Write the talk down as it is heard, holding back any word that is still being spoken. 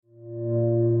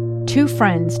Two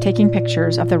friends taking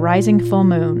pictures of the rising full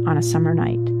moon on a summer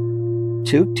night.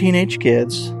 Two teenage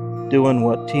kids doing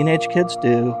what teenage kids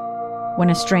do. When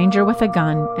a stranger with a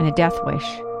gun and a death wish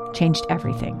changed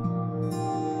everything.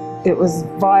 It was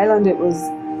violent, it was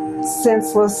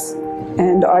senseless,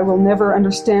 and I will never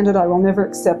understand it, I will never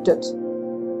accept it.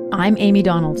 I'm Amy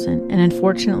Donaldson, and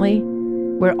unfortunately,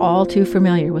 we're all too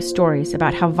familiar with stories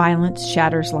about how violence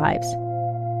shatters lives.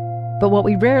 But what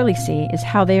we rarely see is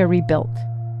how they are rebuilt.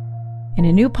 In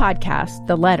a new podcast,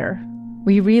 The Letter,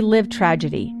 we relive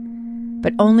tragedy,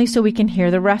 but only so we can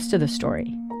hear the rest of the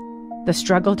story. The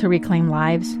struggle to reclaim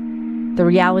lives, the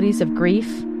realities of grief,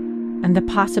 and the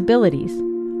possibilities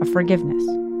of forgiveness.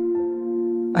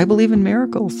 I believe in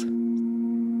miracles.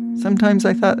 Sometimes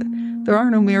I thought, there are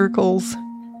no miracles.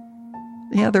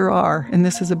 Yeah, there are, and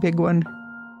this is a big one.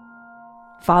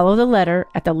 Follow The Letter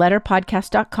at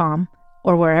theletterpodcast.com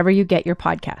or wherever you get your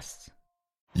podcasts.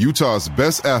 Utah's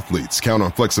best athletes count on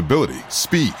flexibility,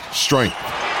 speed, strength.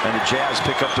 And the Jazz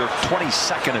pick up their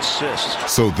 22nd assist.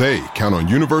 So they count on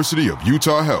University of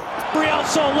Utah Health. Real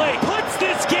Soleil puts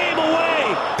this game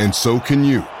away. And so can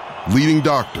you. Leading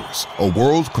doctors, a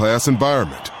world-class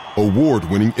environment,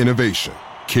 award-winning innovation,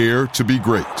 care to be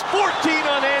great. 14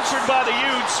 unanswered by the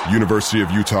Utes. University of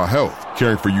Utah Health,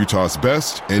 caring for Utah's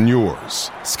best and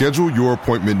yours. Schedule your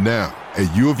appointment now at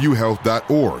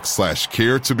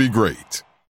uofuhealth.org/care to be great.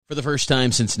 For the first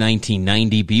time since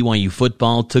 1990, BYU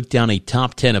football took down a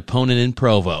top 10 opponent in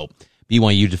Provo.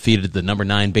 BYU defeated the number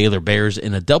 9 Baylor Bears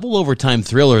in a double overtime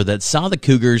thriller that saw the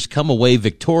Cougars come away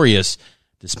victorious,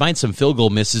 despite some field goal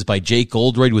misses by Jake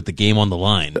Oldroyd with the game on the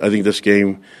line. I think this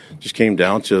game just came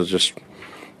down to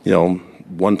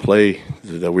one play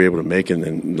that we were able to make, and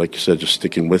then, like you said, just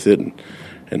sticking with it and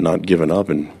not giving up.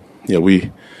 And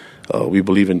we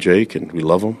believe in Jake, and we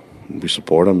love him. We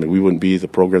support him, and we wouldn't be the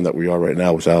program that we are right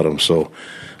now without him. So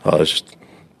it's just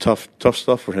tough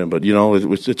stuff for him. But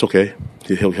it's okay.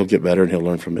 He'll get better, and he'll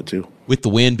learn from it too. With the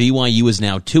win, BYU is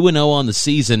now 2-0 on the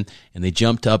season, and they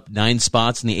jumped up 9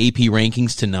 spots in the AP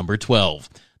rankings to number 12.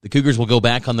 The Cougars will go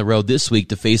back on the road this week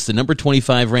to face the number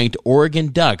 25 ranked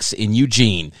Oregon Ducks in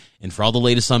Eugene. And for all the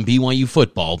latest on BYU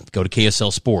football, go to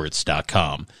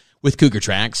KSLSports.com. With Cougar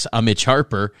Tracks, I'm Mitch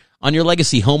Harper on your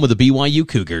legacy home of the BYU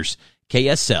Cougars.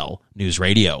 KSL News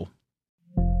Radio.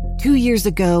 2 years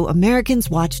ago, Americans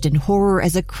watched in horror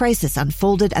as a crisis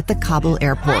unfolded at the Kabul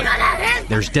airport.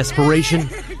 There's desperation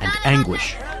and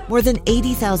anguish. More than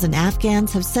 80,000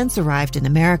 Afghans have since arrived in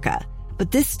America,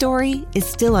 but this story is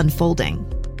still unfolding.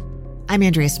 I'm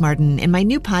Andrea Smartin. In my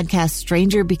new podcast,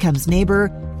 Stranger Becomes Neighbor,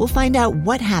 we'll find out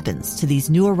what happens to these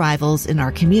new arrivals in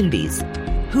our communities.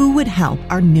 Who would help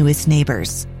our newest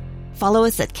neighbors? Follow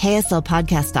us at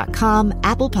KSLPodcast.com,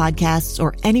 Apple Podcasts,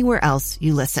 or anywhere else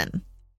you listen.